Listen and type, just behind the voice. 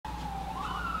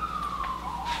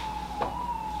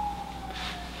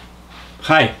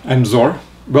Hi, I'm Zor.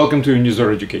 Welcome to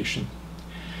Unizor Education.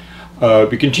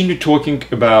 We continue talking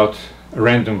about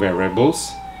random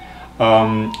variables.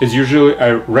 As usual,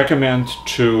 I recommend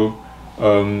to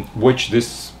watch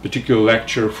this particular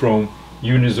lecture from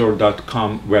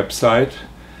unizor.com website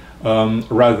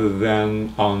rather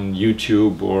than on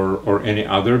YouTube or any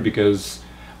other, because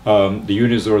the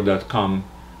unizor.com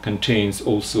contains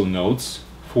also notes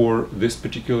for this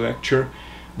particular lecture,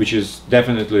 which is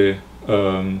definitely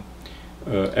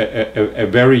a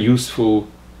very useful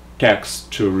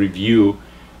text to review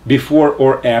before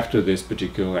or after this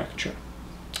particular lecture.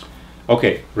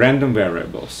 Okay, random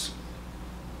variables.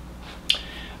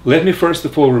 Let me first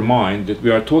of all remind that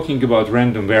we are talking about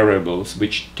random variables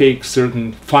which take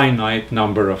certain finite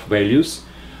number of values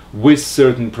with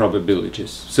certain probabilities.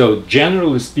 So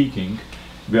generally speaking,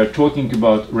 we are talking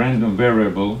about random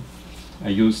variable. I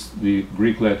use the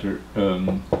Greek letter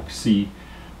C,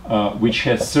 which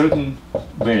has certain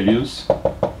values,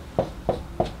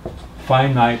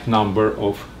 finite number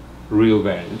of real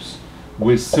values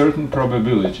with certain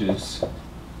probabilities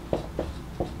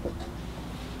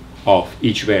of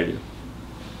each value.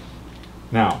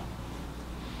 Now,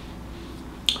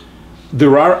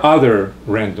 there are other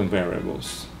random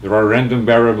variables. There are random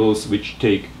variables which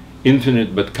take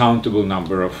infinite but countable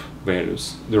number of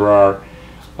values. There are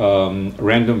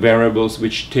random variables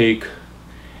which take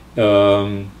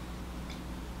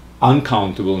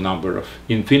uncountable number of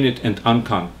infinite and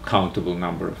uncountable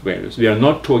number of values. We are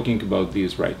not talking about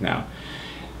these right now.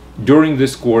 During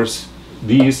this course,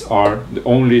 these are the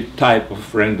only type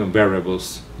of random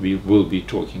variables we will be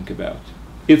talking about.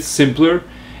 It's simpler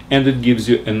and it gives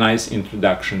you a nice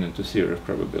introduction into theory of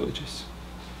probabilities.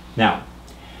 Now,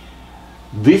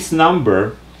 this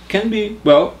number can be,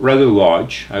 well, rather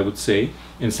large, I would say.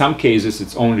 In some cases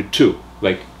it's only 2,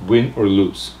 like win or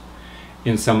lose.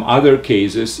 In some other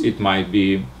cases it might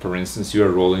be, for instance, you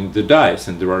are rolling the dice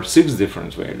and there are 6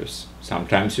 different values.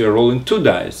 Sometimes you are rolling 2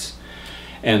 dice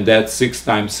and that's 6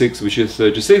 times 6, which is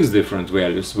 36 different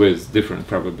values with different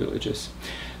probabilities.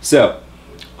 So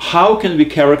how can we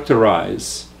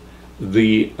characterize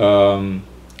the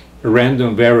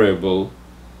random variable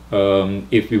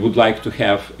if we would like to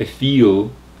have a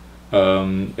feel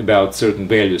about certain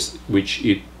values which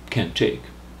it can take?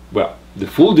 Well, the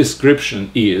full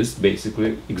description is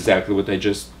basically exactly what I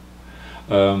just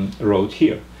wrote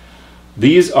here.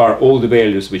 These are all the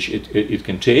values which it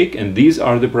can take, and these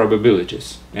are the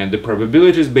probabilities. And the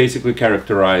probabilities basically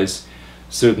characterize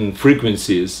certain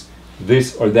frequencies.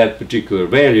 This or that particular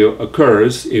value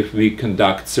occurs if we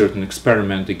conduct certain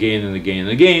experiment again and again and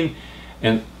again,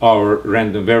 and our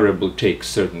random variable takes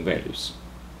certain values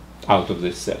out of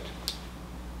this set.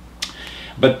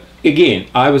 But again,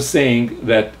 I was saying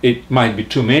that it might be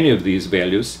too many of these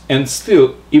values, and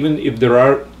still, even if there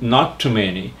are not too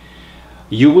many,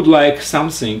 you would like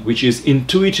something which is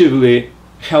intuitively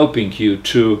helping you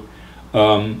to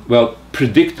well,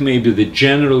 predict maybe the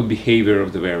general behavior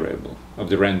of the variable, of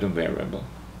the random variable.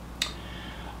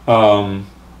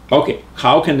 Okay,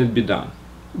 how can it be done?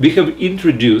 We have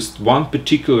introduced one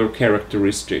particular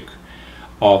characteristic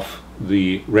of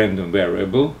the random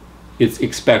variable, its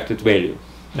expected value.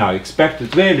 Now, expected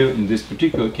value in this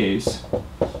particular case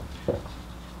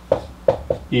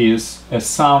is a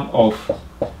sum of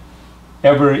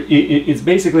it's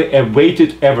basically a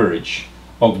weighted average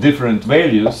of different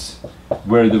values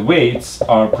where the weights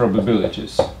are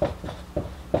probabilities.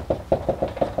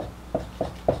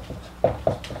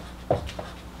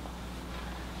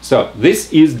 So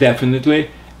this is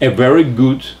definitely a very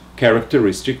good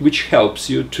characteristic which helps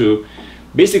you to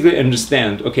basically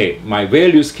understand, okay, my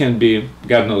values can be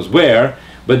God knows where,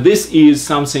 but this is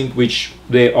something which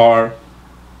they are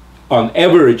on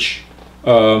average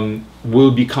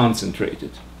will be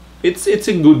concentrated. It's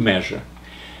a good measure.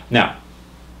 Now,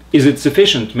 is it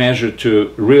sufficient measure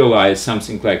to realize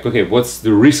something like, okay, what's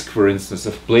the risk, for instance,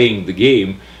 of playing the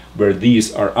game where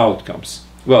these are outcomes?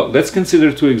 Well, let's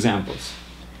consider 2 examples.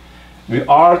 We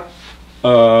are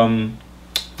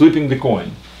flipping the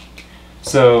coin.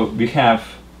 So we have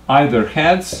either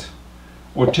heads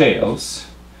or tails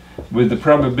with the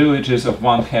probabilities of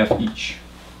 1/2 each.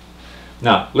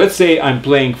 Now, let's say I'm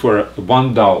playing for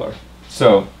 $1.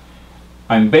 So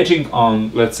I'm betting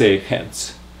on, let's say,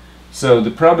 heads. So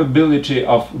the probability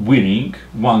of winning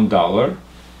 $1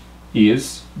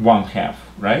 is 1/2,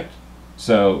 right?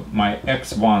 So my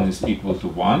x1 is equal to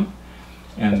 1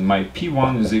 and my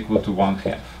p1 is equal to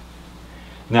 1/2.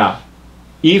 Now,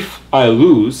 if I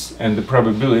lose and the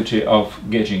probability of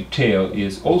getting tail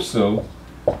is also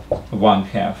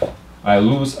 1/2, I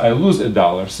lose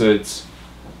 $1, so it's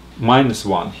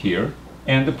 -1 here.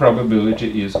 and the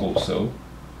probability is also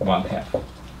 1/2.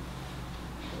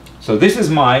 So this is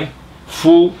my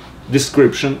full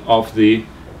description of the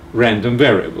random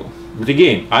variable. But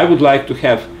again, I would like to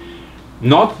have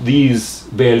not these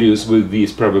values with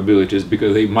these probabilities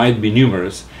because they might be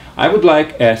numerous. I would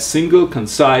like a single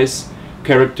concise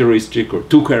characteristic or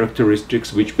two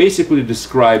characteristics which basically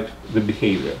describe the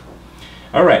behavior.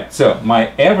 All right, so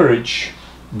my average,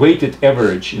 weighted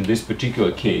average in this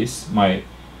particular case, my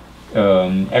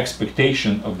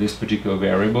expectation of this particular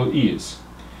variable is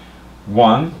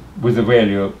 1 with a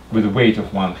value with a weight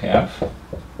of 1/2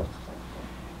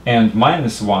 and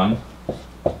 -1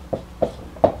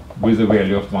 with a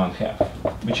value of 1/2,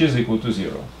 which is equal to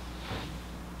 0.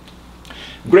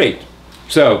 Great.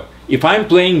 So if I'm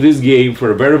playing this game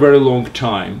for a very, very long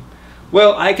time,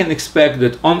 well, I can expect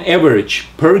that on average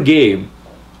per game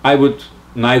I would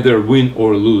neither win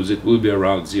or lose. It will be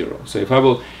around 0. So if I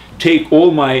will take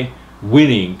all my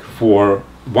winning for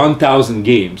 1,000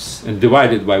 games and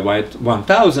divide it by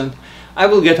 1,000, I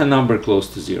will get a number close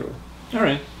to 0. All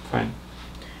right, fine.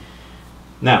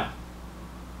 Now,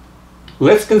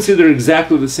 let's consider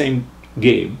exactly the same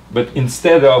game, but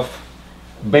instead of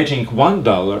betting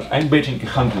 $1, I'm betting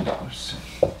 $100.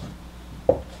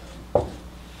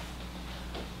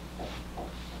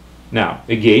 Now,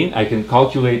 again, I can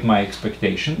calculate my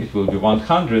expectation. It will be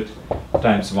 100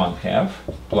 times 1/2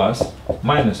 plus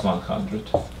 -100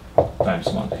 times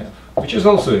 1/2, which is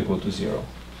also equal to 0.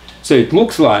 So it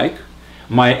looks like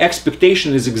my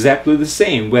expectation is exactly the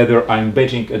same, whether I'm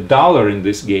betting $1 in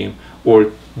this game or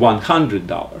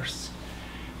 $100.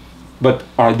 But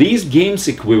are these games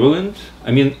equivalent?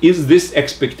 I mean, is this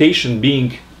expectation being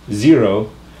 0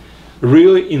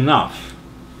 really enough?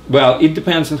 Well, it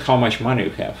depends on how much money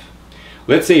you have.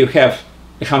 Let's say you have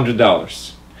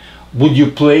 $100. Would you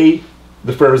play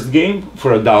the first game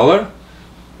for $1?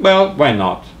 Well, why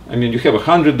not? I mean, you have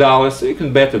 $100, so you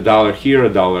can bet $1 here,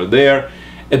 $1 there.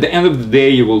 At the end of the day,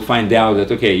 you will find out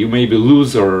that, okay, you maybe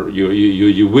lose or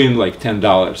you win like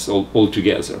 $10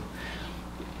 altogether.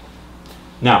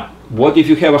 Now, what if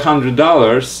you have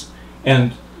 $100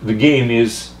 and the game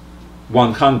is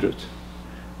 100?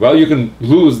 Well, you can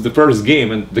lose the first game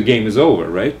and the game is over,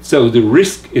 right? So the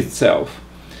risk itself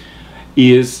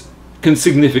is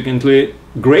significantly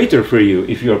greater for you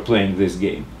if you are playing this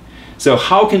game. So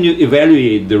how can you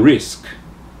evaluate the risk?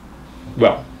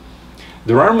 Well,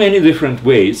 there are many different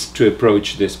ways to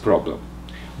approach this problem.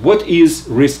 What is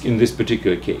risk in this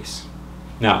particular case?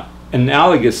 Now,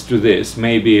 analogous to this,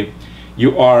 maybe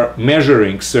you are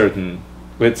measuring certain,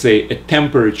 let's say, a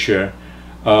temperature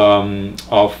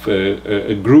of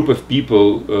a group of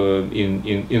people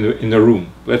in a room.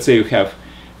 Let's say you have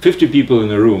 50 people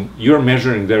in a room, you're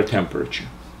measuring their temperature.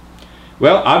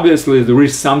 Well, obviously there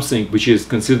is something which is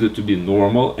considered to be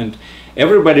normal, and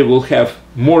everybody will have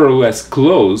more or less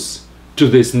close to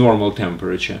this normal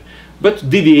temperature, but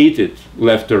deviated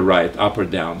left or right, up or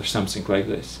down, or something like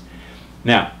this.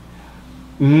 Now,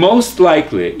 most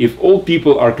likely, if all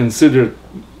people are considered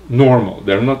normal,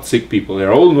 they're not sick people,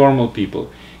 they're all normal people,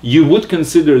 you would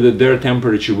consider that their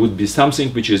temperature would be something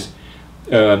which is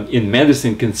in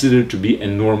medicine considered to be a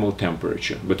normal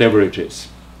temperature, whatever it is.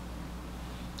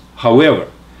 However,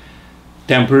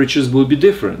 temperatures will be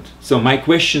different. So my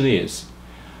question is,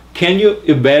 can you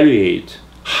evaluate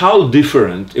how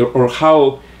different or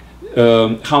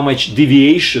how much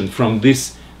deviation from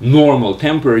this normal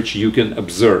temperature you can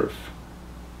observe?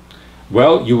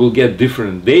 Well, you will get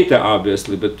different data,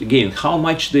 obviously, but again, how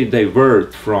much they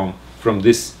divert from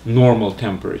this normal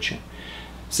temperature.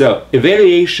 So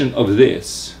evaluation of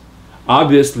this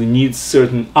obviously needs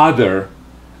certain other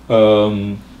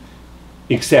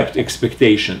except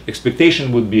expectation.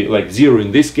 Expectation would be like 0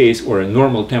 in this case, or a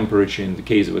normal temperature in the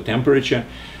case of a temperature.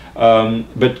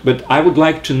 But I would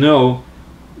like to know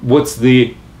what's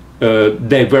the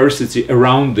diversity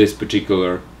around this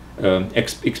particular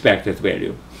expected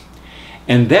value.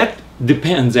 And that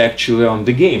depends actually on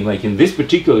the game. Like in this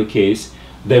particular case,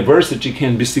 diversity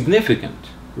can be significant,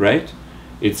 right?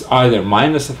 It's either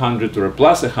 -100 or a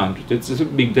 +100. It's a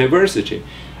big diversity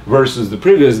versus the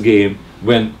previous game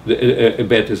when a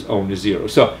bet is only 0.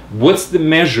 So what's the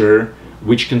measure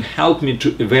which can help me to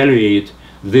evaluate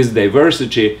this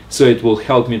diversity, so it will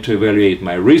help me to evaluate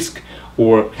my risk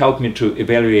or help me to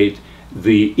evaluate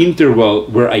the interval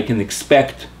where I can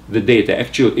expect the data,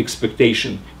 actual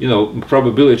expectation. You know,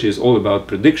 probability is all about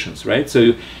predictions, right? So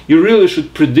you really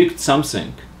should predict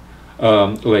something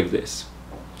like this.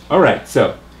 All right,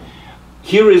 so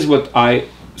here is what I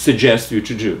suggest you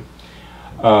to do.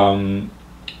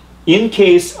 In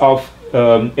case of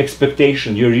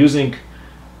expectation, you're using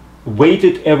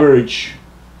weighted average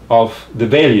of the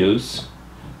values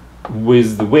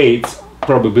with the weights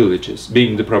probabilities,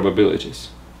 being the probabilities.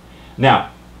 Now,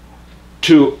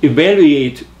 to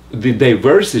evaluate the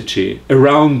diversity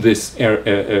around this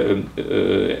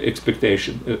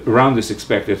expectation, around this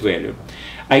expected value,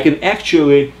 I can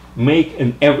actually make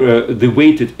the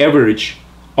weighted average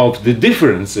of the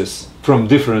differences from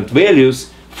different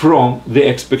values from the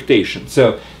expectation.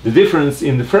 So the difference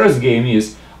in the first game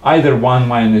is either 1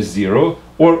 minus 0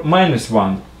 or minus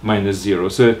 1 minus 0.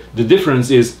 So the difference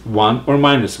is 1 or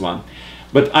minus 1.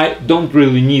 But I don't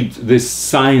really need this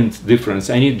signed difference.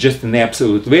 I need just an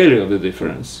absolute value of the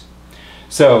difference.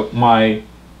 So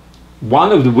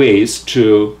one of the ways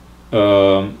to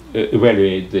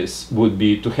evaluate this would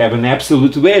be to have an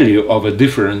absolute value of a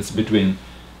difference between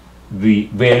the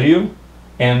value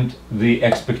and the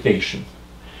expectation.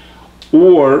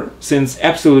 Or, since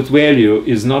absolute value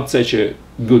is not such a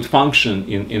good function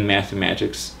in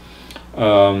mathematics,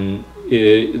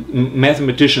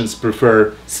 mathematicians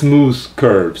prefer smooth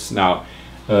curves. Now,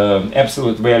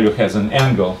 absolute value has an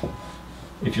angle,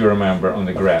 if you remember, on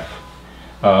the graph.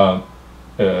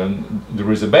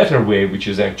 There is a better way, which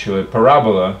is actually a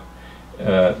parabola,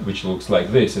 which looks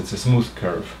like this. It's a smooth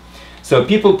curve. So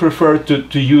people prefer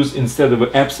to use, instead of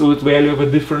an absolute value of a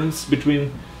difference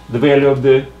between the value of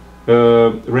the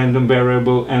random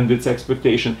variable and its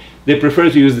expectation, they prefer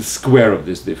to use the square of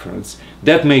this difference.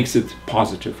 That makes it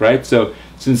positive, right? So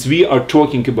since we are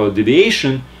talking about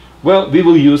deviation, well, we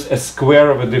will use a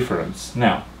square of a difference.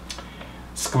 Now,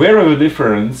 square of a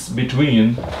difference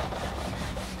between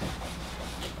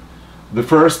the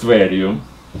first value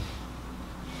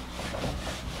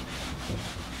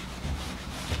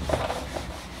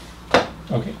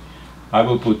okay, I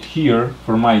will put here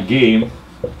for my game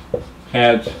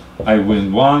head, I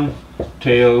win 1,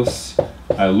 tails,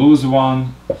 I lose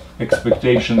 1,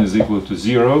 expectation is equal to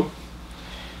 0.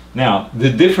 Now,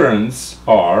 the difference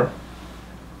are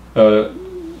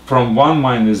from 1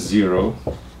 minus 0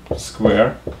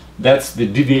 square, that's the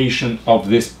deviation of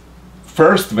this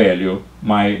first value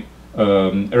my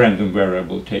random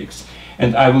variable takes.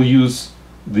 And I will use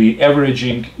the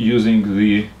averaging using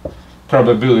the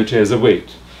probability as a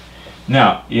weight.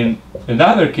 Now, in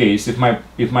another case, if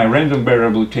my random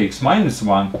variable takes minus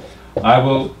 1, I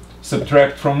will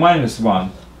subtract from minus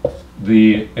 1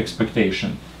 the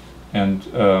expectation and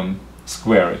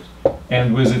square it,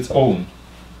 and with its own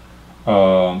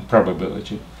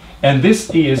probability. And this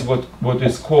is what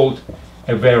is called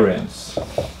a variance.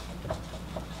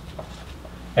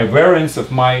 A variance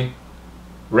of my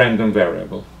random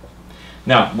variable.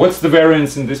 Now, what's the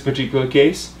variance in this particular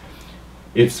case?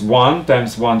 It's 1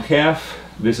 times 1/2.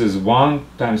 This is 1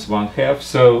 times 1/2.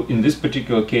 So in this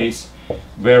particular case,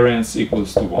 variance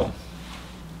equals to 1.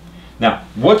 Now,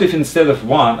 what if instead of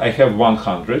 1 I have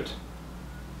 100?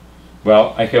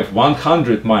 Well, I have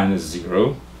 100 minus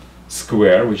 0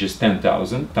 square, which is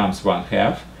 10,000, times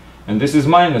 1/2. And this is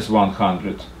minus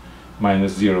 100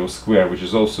 minus 0 square, which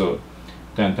is also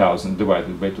 10,000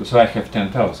 divided by 2. So I have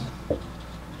 10,000.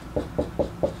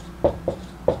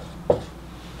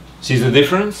 See the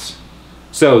difference?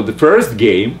 So the first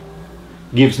game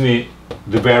gives me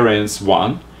the variance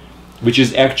 1, which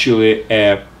is actually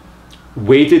a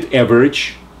weighted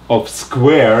average of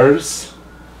squares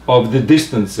of the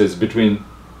distances between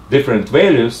different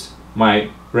values my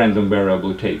random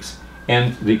variable takes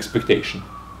and the expectation.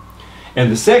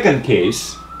 And the second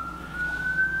case,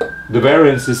 the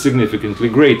variance is significantly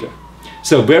greater.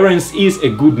 So variance is a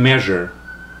good measure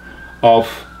of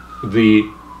the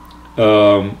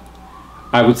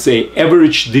I would say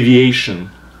average deviation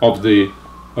of the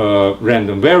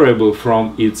random variable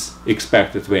from its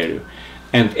expected value.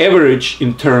 And average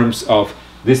in terms of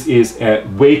this is a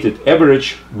weighted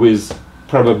average with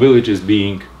probabilities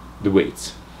being the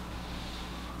weights.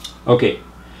 Okay,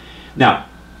 now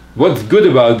what's good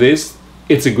about this?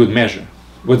 It's a good measure.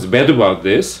 What's bad about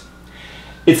this?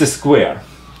 It's a square.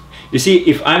 You see,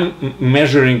 if I'm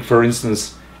measuring, for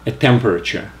instance, a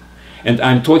temperature, and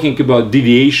I'm talking about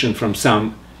deviation from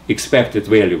some expected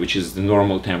value, which is the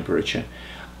normal temperature,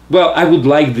 well, I would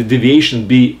like the deviation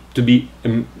to be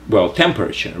well,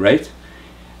 temperature, right?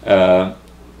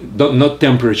 Not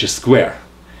temperature square.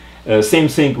 Same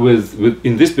thing with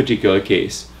in this particular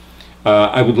case.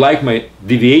 I would like my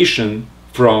deviation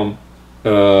from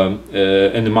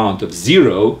an amount of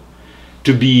 0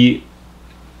 to be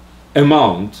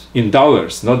amount in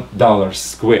dollars, not dollars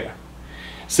square.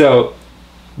 So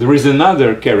there is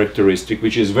another characteristic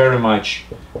which is very much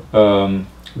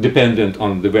dependent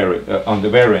on the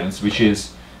variance, which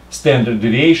is standard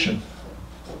deviation.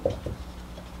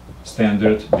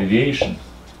 Standard deviation,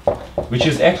 which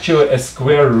is actually a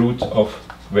square root of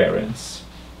variance.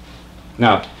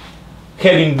 Now,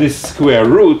 having this square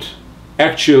root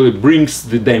actually brings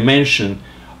the dimension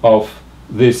of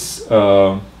this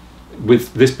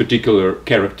with this particular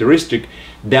characteristic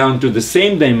down to the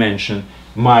same dimension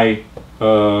my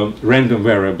random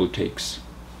variable takes.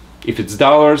 If it's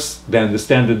dollars, then the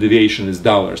standard deviation is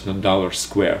dollars, not dollars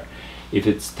square. If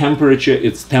it's temperature,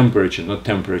 not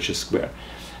temperature square.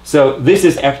 So this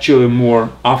is actually more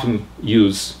often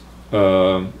used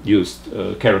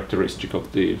characteristic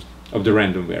of the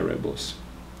random variables.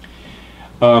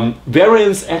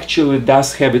 Variance actually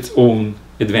does have its own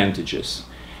advantages.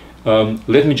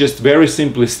 Let me just very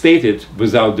simply state it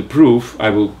without the proof. I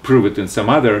will prove it in some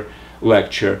other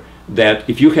lecture, that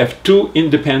if you have two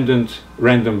independent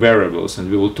random variables,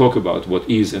 and we will talk about what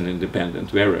is an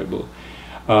independent variable,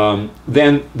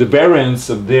 then the variance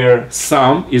of their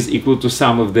sum is equal to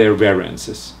sum of their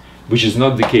variances, which is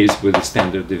not the case with the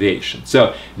standard deviation.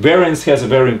 So variance has a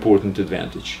very important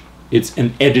advantage. It's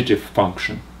an additive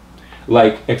function,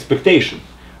 like expectation.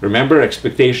 Remember,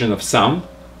 expectation of sum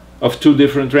of two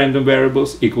different random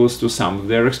variables equals to sum of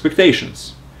their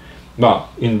expectations. Well,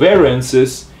 in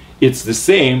variances, it's the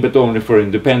same, but only for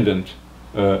independent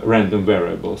random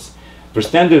variables. For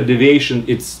standard deviation,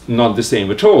 it's not the same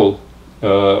at all,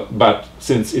 but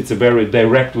since it's a very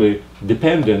directly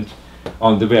dependent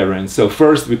on the variance. So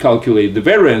first we calculate the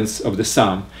variance of the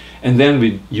sum, and then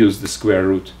we use the square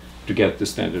root to get the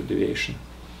standard deviation.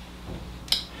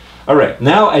 All right,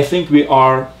 now I think we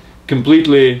are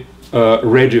completely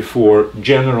ready for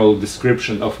general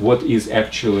description of what is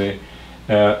actually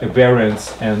a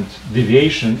variance and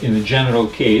deviation in the general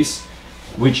case,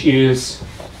 which is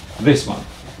this one.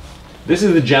 This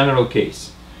is the general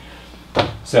case.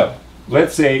 So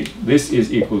let's say this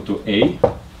is equal to A.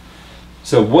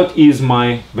 So what is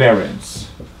my variance?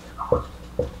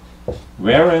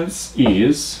 Variance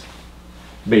is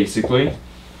basically,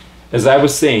 as I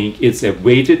was saying, it's a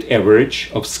weighted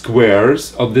average of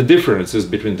squares of the differences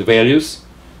between the values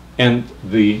and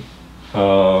the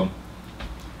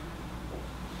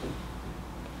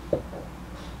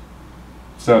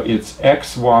so it's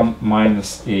x1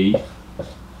 minus a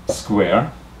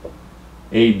square,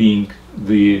 a being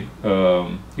the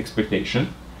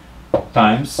expectation,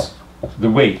 times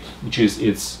the weight, which is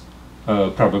its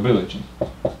probability,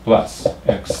 plus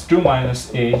x2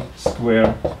 minus a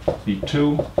square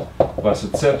b2 plus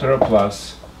etc.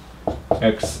 plus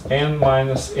xn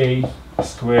minus a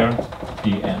square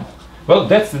bn. Well,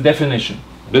 that's the definition.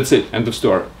 That's it. End of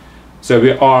story. So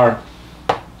we are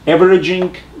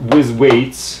averaging with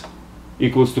weights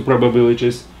equals to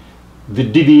probabilities the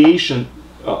deviation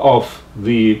of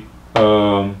the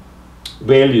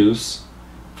values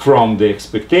from the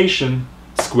expectation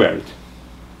squared.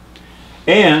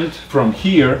 And from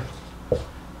here,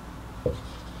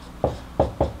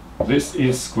 this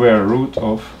is square root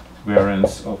of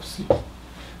variance of C.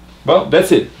 Well,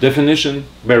 that's it. Definition,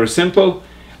 very simple.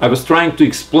 I was trying to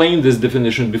explain this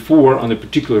definition before on a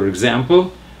particular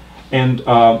example, and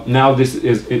now this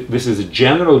is a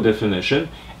general definition.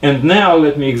 And now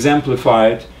let me exemplify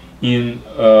it in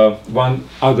one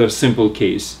other simple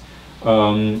case,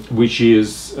 which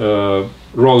is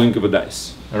rolling of a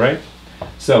dice. All right.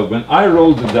 So when I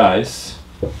roll the dice,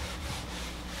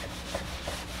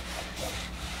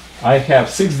 I have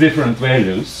 6 different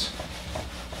values.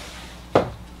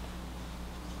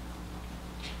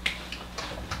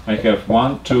 I have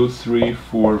 1, 2, 3,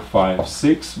 4, 5,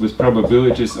 6 with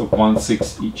probabilities of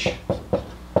 1/6 each.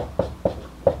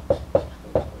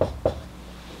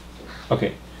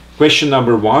 Okay, question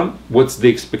number 1, what's the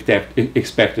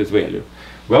expected value?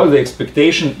 Well, the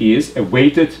expectation is a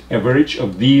weighted average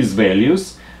of these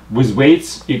values with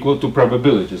weights equal to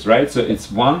probabilities, right? So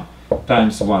it's 1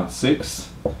 times 1/6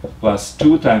 plus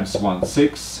 2 times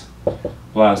 1/6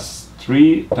 plus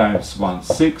 3 times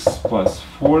 1/6 plus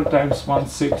 4 times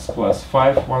 1/6 plus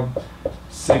 5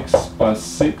 1/6 plus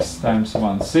 6 times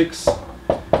 1/6,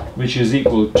 which is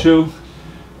equal to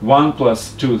 1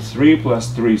 plus 2 3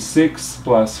 plus 3 6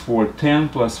 plus 4 10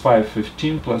 plus 5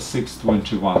 15 plus 6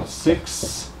 21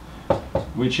 6,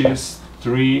 which is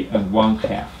 3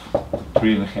 1/2.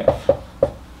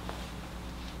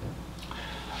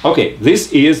 Okay,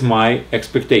 this is my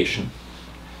expectation.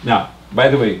 Now, by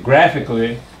the way,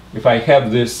 graphically, if I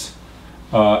have this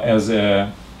as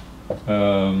a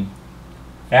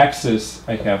axis,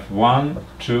 I have 1,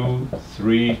 2,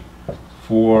 3,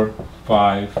 4,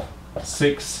 5,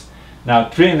 6. Now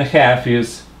 3.5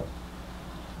 is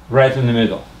right in the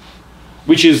middle,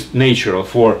 which is natural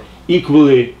for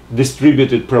equally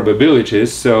distributed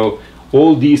probabilities. So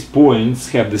all these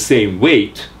points have the same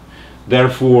weight,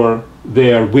 therefore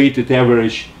their weighted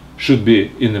average should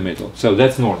be in the middle. So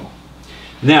that's normal.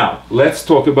 Now let's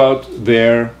talk about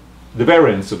the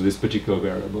variance of this particular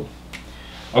variable.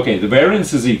 Okay, the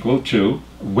variance is equal to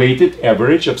weighted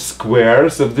average of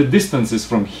squares of the distances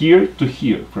from here to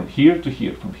here, from here to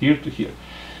here, from here to here.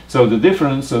 So the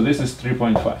difference, so this is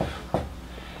 3.5.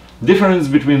 Difference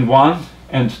between 1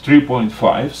 and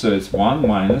 3.5, so it's 1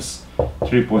 minus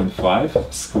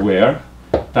 3.5 square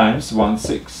times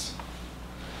 1/6.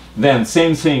 Then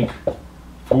same thing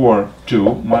for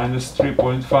 2 minus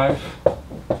 3.5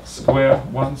 square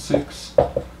 1/6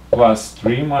 plus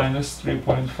 3 minus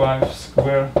 3.5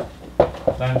 square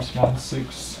times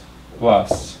 1/6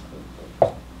 plus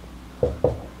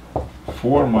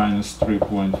 4 minus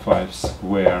 3.5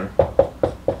 square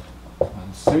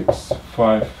 1/6,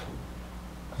 5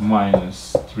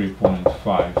 minus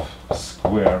 3.5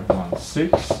 square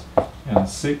 1/6, and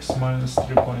 6 minus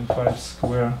 3.5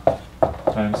 square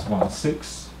times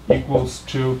 1/6 equals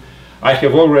to, I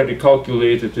have already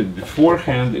calculated it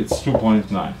beforehand, it's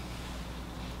 2.9.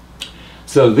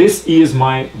 So this is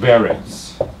my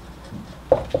variance.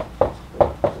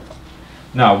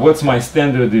 Now what's my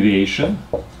standard deviation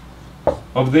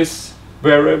of this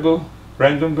variable,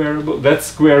 random variable? That's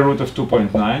square root of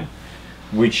 2.9,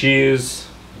 which is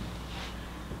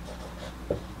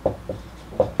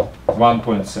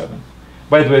 1.7.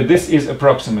 By the way, this is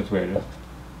approximate value.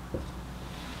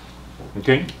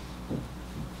 Okay?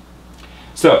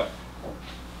 So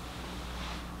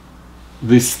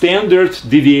the standard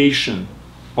deviation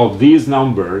of these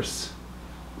numbers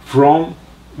from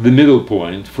the middle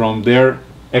point, from their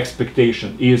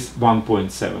expectation, is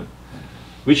 1.7,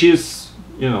 which is,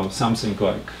 you know, something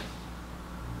like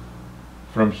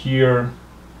from here,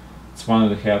 it's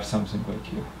 1.5, something like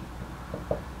here.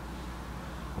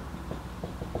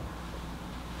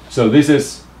 So this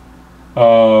is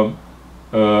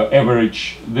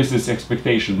average, this is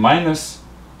expectation minus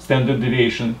standard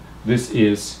deviation, this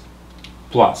is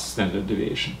plus standard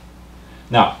deviation.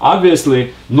 Now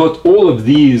obviously not all of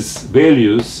these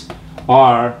values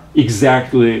are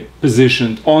exactly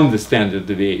positioned on the standard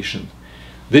deviation.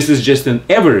 This is just an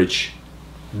average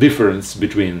difference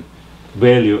between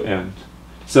value and,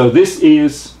 so this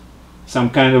is some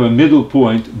kind of a middle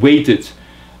point weighted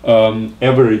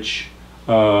average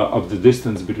of the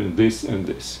distance between this and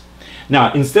this.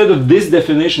 Now instead of this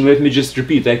definition, let me just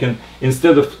repeat, I can,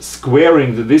 instead of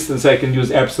squaring the distance, I can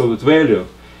use absolute value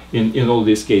in all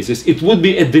these cases. It would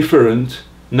be a different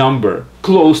number,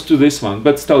 close to this one,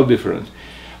 but still different.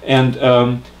 And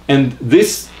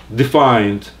this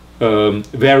defined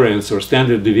variance or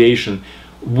standard deviation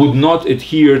would not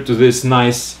adhere to this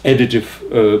nice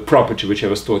additive property which I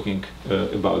was talking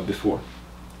about before.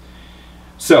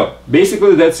 So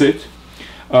basically that's it.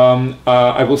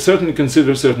 I will certainly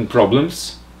consider certain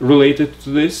problems related to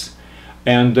this,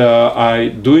 and I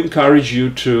do encourage you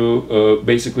to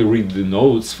basically read the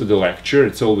notes for the lecture.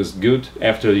 It's always good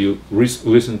after you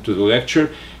listen to the lecture.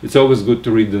 It's always good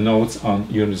to read the notes on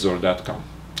unizor.com.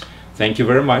 Thank you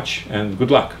very much and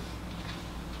good luck.